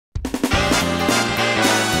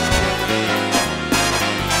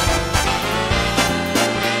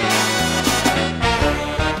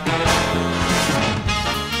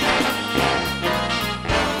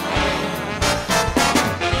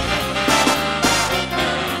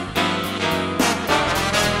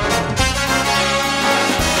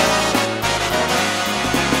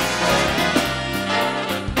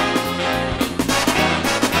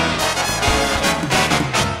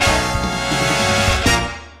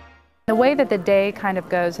The way that the day kind of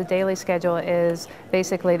goes, the daily schedule is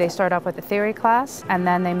basically they start off with a theory class and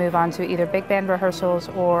then they move on to either big band rehearsals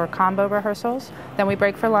or combo rehearsals. Then we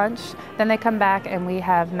break for lunch, then they come back and we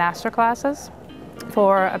have master classes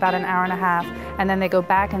for about an hour and a half, and then they go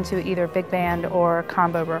back into either big band or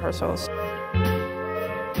combo rehearsals.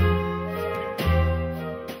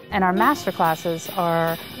 And our master classes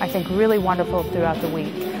are, I think, really wonderful throughout the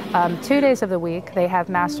week. 2 days of the week, they have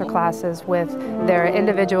master classes with their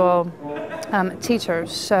individual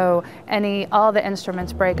teachers. So all the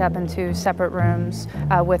instruments break up into separate rooms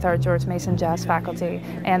with our George Mason jazz faculty,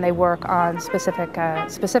 and they work on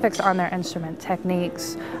specifics on their instrument,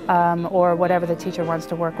 techniques, or whatever the teacher wants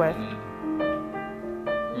to work with.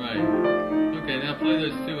 Right. Okay, now play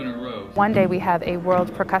those two in a row. One day we have a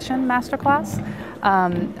world percussion masterclass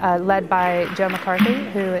led by Joe McCarthy,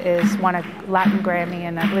 who is won a Latin Grammy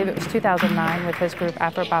in, I believe it was 2009, with his group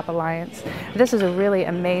Afro-Bop Alliance. This is a really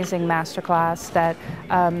amazing masterclass that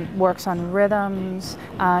works on rhythms.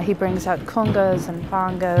 He brings out congas and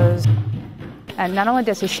bongos. And not only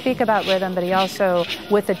does he speak about rhythm, but he also,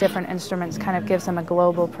 with the different instruments, kind of gives them a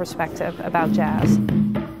global perspective about jazz.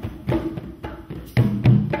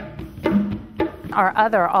 Our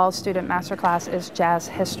other all-student masterclass is jazz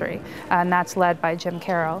history, and that's led by Jim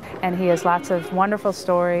Carroll. And he has lots of wonderful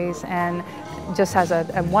stories and just has a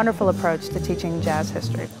wonderful approach to teaching jazz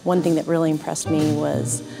history. One thing that really impressed me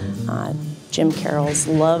was Jim Carroll's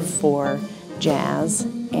love for jazz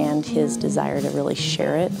and his desire to really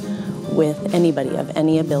share it with anybody of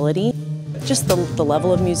any ability. Just the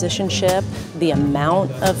level of musicianship, the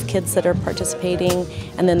amount of kids that are participating,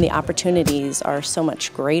 and then the opportunities are so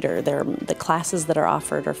much greater. The classes that are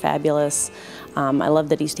offered are fabulous. I love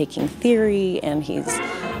that he's taking theory, and he's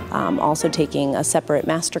also taking a separate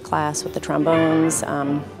master class with the trombones.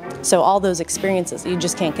 So all those experiences, you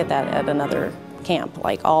just can't get that at another camp,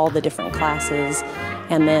 like all the different classes,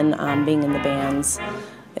 and then being in the bands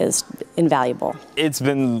is invaluable. It's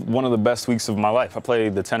been one of the best weeks of my life. I play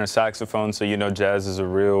the tenor saxophone, so you know jazz is a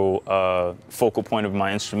real focal point of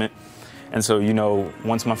my instrument. And so, you know,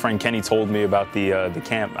 once my friend Kenny told me about the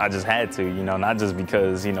camp, I just had to, you know, not just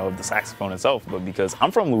because, you know, of the saxophone itself, but because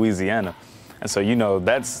I'm from Louisiana. And so, you know,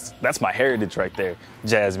 that's my heritage right there,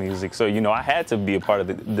 jazz music. So, you know, I had to be a part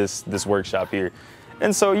of this workshop here.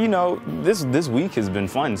 And so, you know, this week has been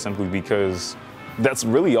fun simply because that's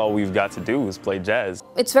really all we've got to do is play jazz.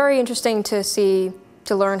 It's very interesting to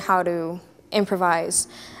learn how to improvise,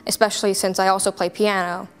 especially since I also play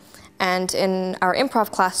piano. And in our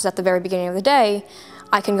improv classes at the very beginning of the day,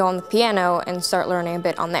 I can go on the piano and start learning a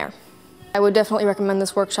bit on there. I would definitely recommend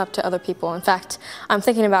this workshop to other people. In fact, I'm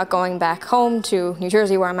thinking about going back home to New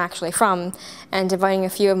Jersey, where I'm actually from, and inviting a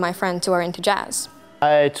few of my friends who are into jazz.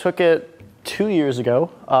 I took it 2 years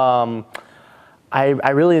ago. I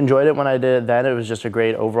really enjoyed it when I did it then. It was just a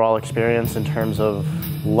great overall experience in terms of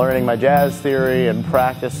learning my jazz theory and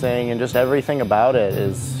practicing, and just everything about it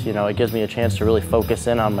is, you know, it gives me a chance to really focus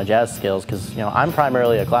in on my jazz skills because, you know, I'm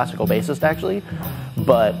primarily a classical bassist actually,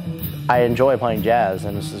 but I enjoy playing jazz,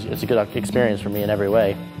 and it's a good experience for me in every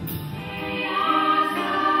way.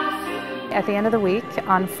 At the end of the week,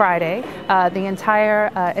 on Friday, the entire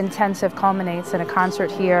intensive culminates in a concert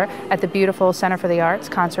here at the beautiful Center for the Arts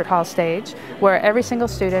Concert Hall stage, where every single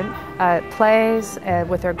student plays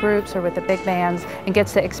with their groups or with the big bands and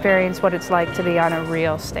gets to experience what it's like to be on a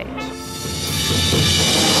real stage.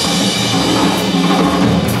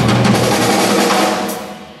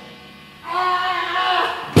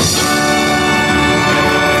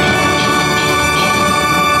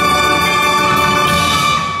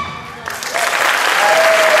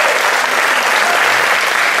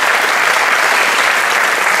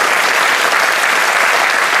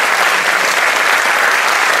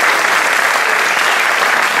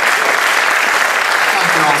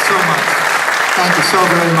 Thank you so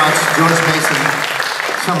very much, George Mason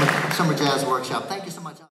Summer Jazz Workshop. Thank you so much.